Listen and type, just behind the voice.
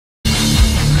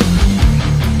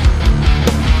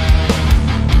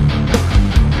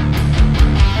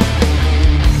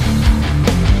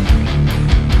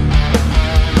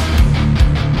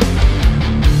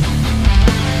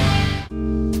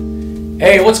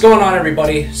Hey, what's going on,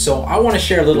 everybody? So I want to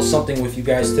share a little something with you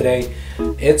guys today.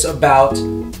 It's about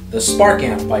the Spark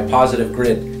Amp by Positive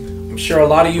Grid. I'm sure a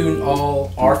lot of you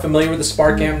all are familiar with the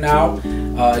Spark Amp now.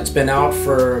 It's been out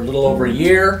for a little over a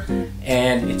year,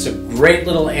 and it's a great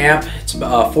little amp. It's a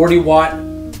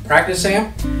 40-watt practice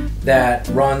amp that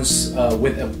runs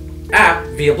with an app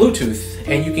via Bluetooth,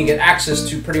 and you can get access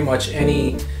to pretty much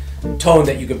any tone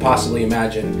that you could possibly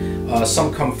imagine.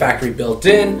 Some come factory built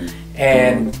in,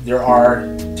 and there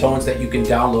are tones that you can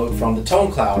download from the tone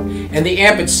cloud. And the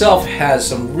amp itself has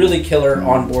some really killer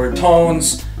onboard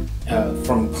tones,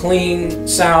 from clean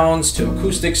sounds to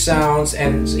acoustic sounds,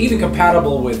 and it's even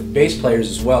compatible with bass players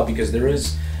as well, because there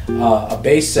is a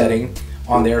bass setting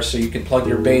on there, so you can plug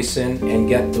your bass in and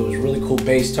get those really cool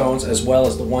bass tones as well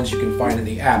as the ones you can find in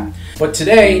the app. But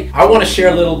today I want to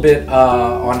share a little bit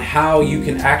on how you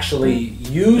can actually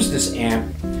use this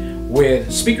amp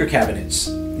with speaker cabinets.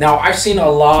 Now, I've seen a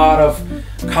lot of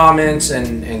comments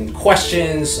and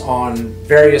questions on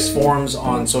various forums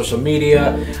on social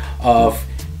media of,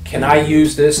 can I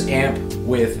use this amp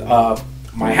with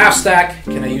my half stack?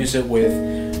 Can I use it with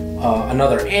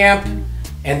another amp?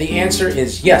 And the answer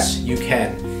is yes, you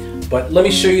can. But let me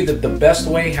show you the best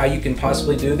way how you can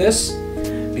possibly do this,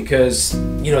 because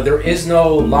you know there is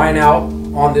no line out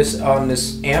on this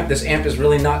amp. This amp is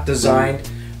really not designed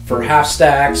for half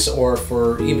stacks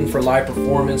or even for live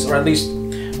performance, or at least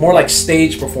more like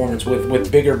stage performance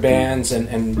with bigger bands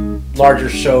and larger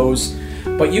shows.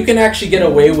 But you can actually get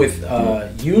away with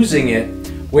using it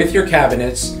with your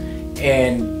cabinets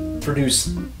and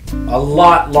produce a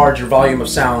lot larger volume of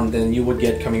sound than you would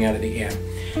get coming out of the amp.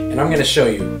 And I'm going to show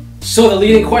you. So the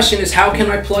leading question is, how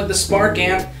can I plug the Spark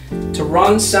Amp to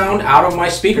run sound out of my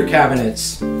speaker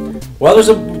cabinets? Well, there's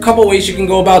a couple ways you can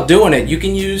go about doing it. You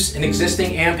can use an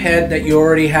existing amp head that you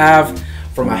already have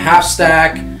from a half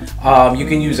stack. You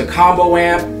can use a combo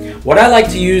amp. What I like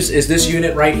to use is this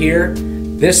unit right here.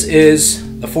 This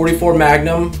is the 44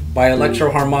 Magnum by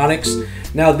Electro-Harmonix.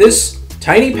 Now this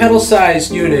tiny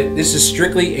pedal-sized unit, this is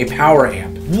strictly a power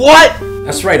amp. What?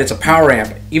 That's right, it's a power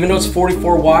amp. Even though it's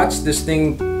 44 watts, this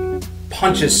thing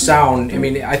punches sound. I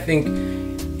mean, I think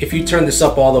if you turn this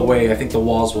up all the way, I think the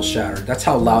walls will shatter. That's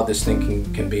how loud this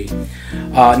thing can be.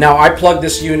 Now, I plugged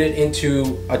this unit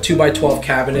into a 2x12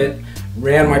 cabinet,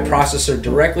 ran my processor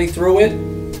directly through it,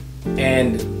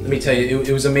 and let me tell you,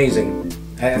 it was amazing.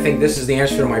 I think this is the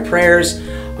answer to my prayers.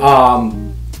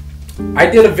 I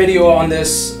did a video on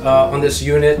this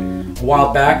unit a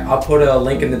while back. I'll put a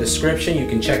link in the description. You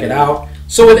can check it out.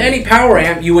 So with any power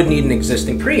amp, you would need an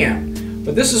existing preamp.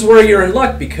 But this is where you're in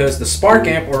luck, because the Spark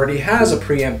Amp already has a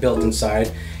preamp built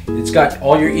inside. It's got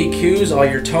all your EQs, all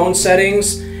your tone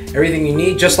settings, everything you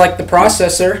need, just like the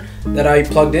processor that I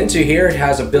plugged into here. It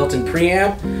has a built-in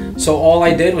preamp. So all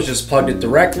I did was just plugged it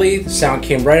directly. The sound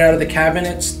came right out of the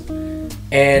cabinets,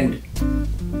 and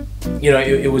you know,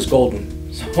 it was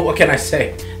golden. So what can I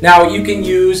say? Now you can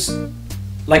use,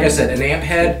 like I said, an amp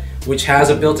head which has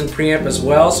a built-in preamp as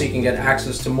well, so you can get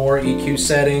access to more EQ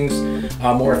settings,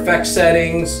 more effect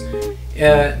settings.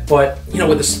 But you know,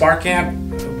 with the Spark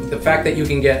Amp, the fact that you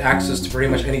can get access to pretty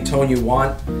much any tone you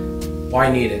want,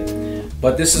 why need it?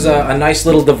 But this is a nice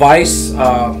little device.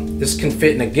 This can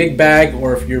fit in a gig bag,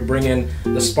 or if you're bringing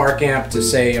the Spark Amp to,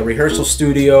 say, a rehearsal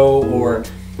studio, or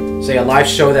say a live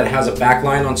show that has a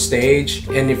backline on stage.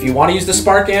 And if you want to use the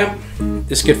Spark Amp,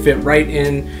 this could fit right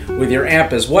in with your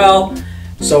amp as well.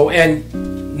 So, and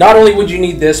not only would you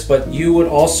need this, but you would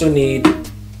also need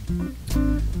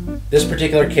this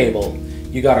particular cable.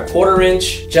 You got a 1/4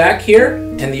 inch jack here,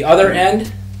 and the other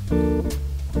end,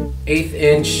 1/8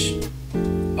 inch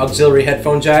auxiliary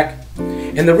headphone jack.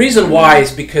 And the reason why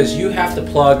is because you have to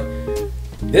plug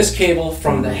this cable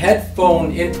from the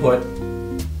headphone input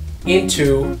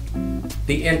into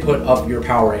the input of your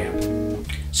power amp.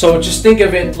 So just think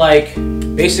of it like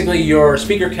basically your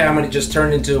speaker cabinet just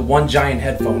turned into one giant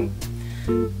headphone.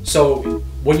 So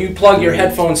when you plug your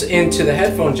headphones into the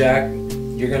headphone jack,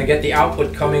 you're going to get the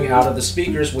output coming out of the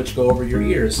speakers, which go over your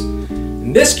ears.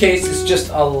 In this case, it's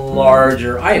just a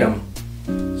larger item.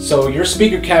 So your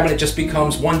speaker cabinet just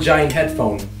becomes one giant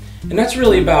headphone. And that's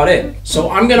really about it. So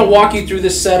I'm going to walk you through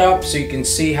this setup so you can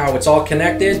see how it's all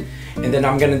connected. And then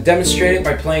I'm going to demonstrate it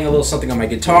by playing a little something on my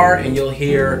guitar, and you'll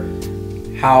hear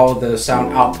how the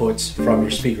sound outputs from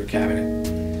your speaker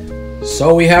cabinet.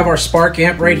 So we have our Spark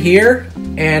Amp right here,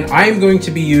 and I'm going to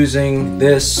be using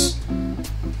this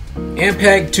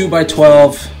Ampeg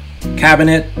 2x12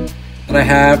 cabinet that I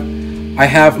have. I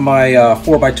have my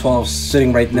 4x12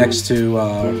 sitting right next to,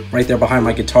 right there behind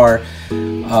my guitar.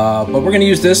 But we're going to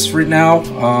use this right now,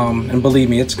 and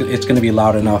believe me, it's going to be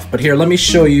loud enough. But here, let me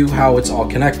show you how it's all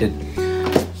connected.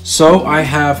 So I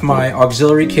have my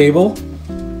auxiliary cable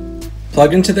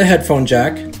plugged into the headphone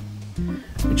jack,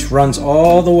 which runs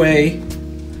all the way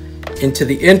into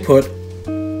the input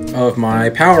of my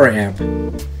power amp.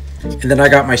 And then I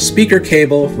got my speaker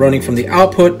cable running from the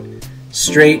output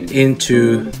straight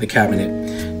into the cabinet.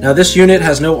 Now this unit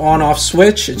has no on-off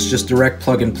switch, it's just direct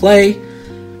plug and play.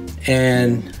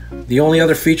 And the only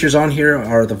other features on here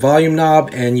are the volume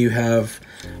knob, and you have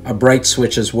a bright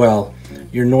switch as well.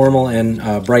 Your normal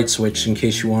and bright switch in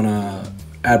case you want to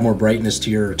add more brightness to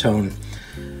your tone.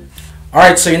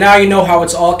 Alright, so now you know how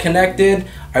it's all connected.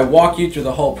 I walk you through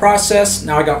the whole process.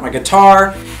 Now I got my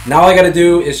guitar. Now all I got to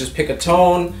do is just pick a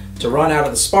tone to run out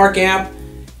of the Spark amp,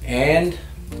 and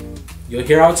you'll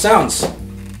hear how it sounds.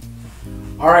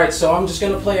 Alright, so I'm just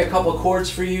going to play a couple chords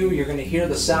for you. You're going to hear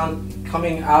the sound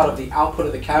coming out of the output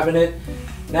of the cabinet.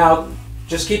 Now,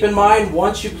 just keep in mind,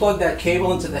 once you plug that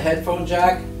cable into the headphone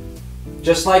jack,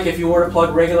 just like if you were to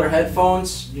plug regular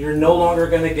headphones, you're no longer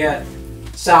going to get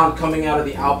sound coming out of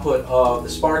the output of the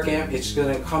Spark amp. It's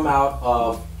going to come out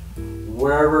of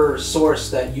wherever source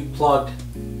that you plugged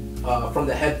from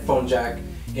the headphone jack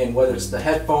in, whether it's the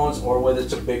headphones or whether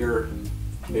it's a bigger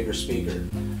speaker.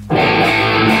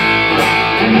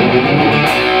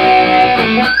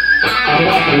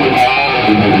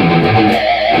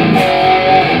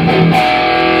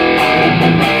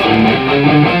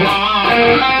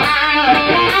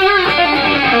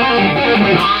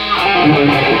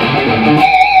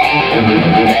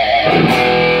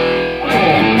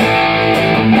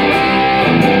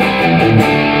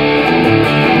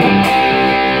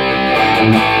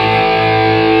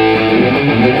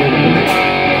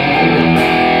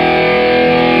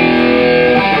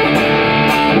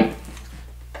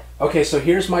 Okay, so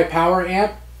here's my power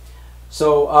amp.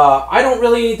 So I don't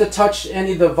really need to touch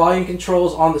any of the volume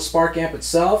controls on the Spark amp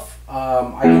itself.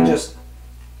 I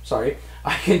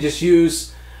can just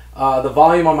use the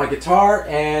volume on my guitar,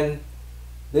 and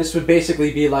this would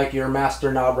basically be like your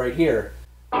master knob right here.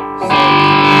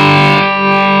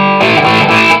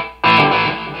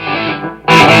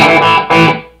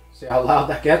 See how loud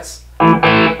that gets?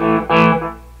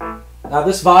 Now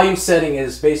this volume setting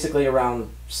is basically around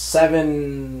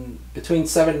between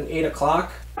 7 and 8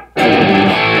 o'clock.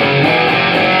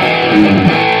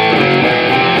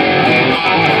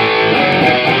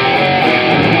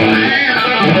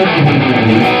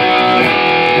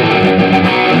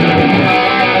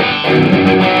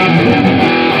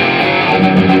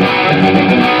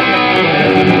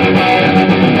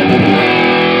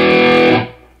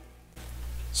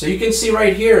 So you can see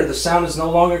right here, the sound is no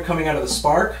longer coming out of the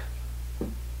Spark.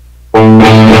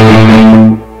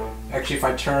 Actually, if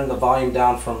I turn the volume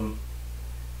down from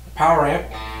the power amp,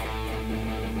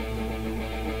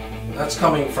 that's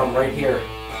coming from right here.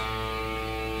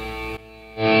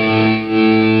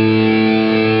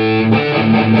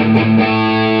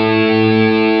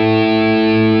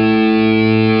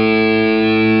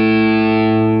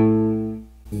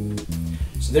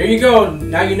 So there you go.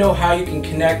 Now you know how you can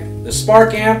connect the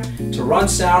Spark amp to run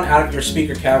sound out of your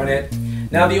speaker cabinet.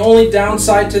 Now the only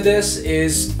downside to this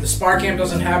is the Spark amp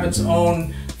doesn't have its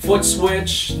own foot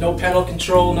switch, no pedal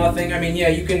control, nothing. I mean, yeah,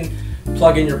 you can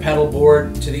plug in your pedal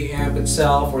board to the amp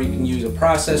itself, or you can use a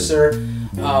processor,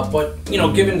 but you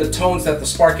know, given the tones that the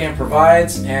Spark amp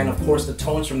provides, and of course the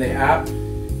tones from the app,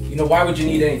 you know, why would you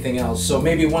need anything else? So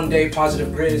maybe one day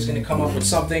Positive Grid is going to come up with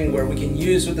something where we can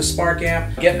use with the Spark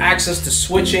amp, get access to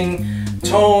switching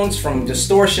tones from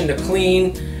distortion to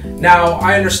clean. Now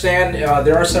I understand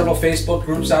there are several Facebook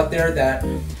groups out there that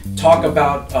talk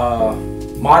about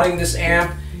modding this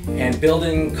amp and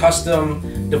building custom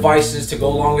devices to go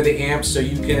along with the amp, so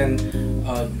you can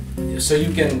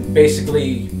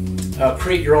basically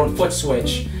create your own foot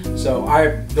switch. So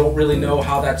I don't really know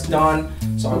how that's done,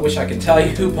 so I wish I could tell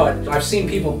you, but I've seen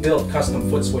people build custom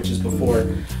foot switches before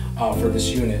for this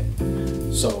unit.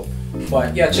 So,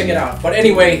 but yeah, check it out. But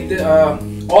anyway,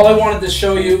 all I wanted to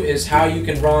show you is how you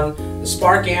can run the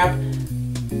Spark amp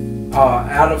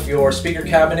out of your speaker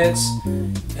cabinets.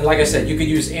 And like I said, you could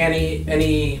use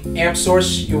any amp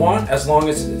source you want, as long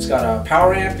as it's got a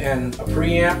power amp and a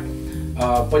preamp.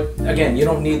 But again, you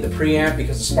don't need the preamp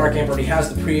because the Spark amp already has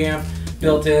the preamp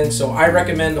built in. So I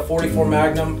recommend the 44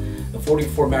 Magnum. The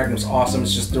 44 Magnum is awesome.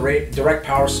 It's just direct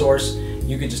power source.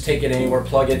 You could just take it anywhere,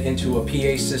 plug it into a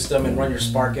PA system, and run your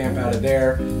Spark amp out of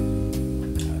there.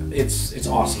 It's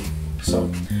awesome.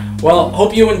 So, well,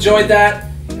 hope you enjoyed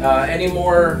that. Any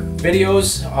more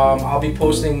videos I'll be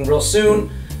posting real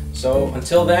soon. So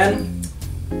until then,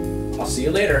 I'll see you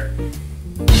later.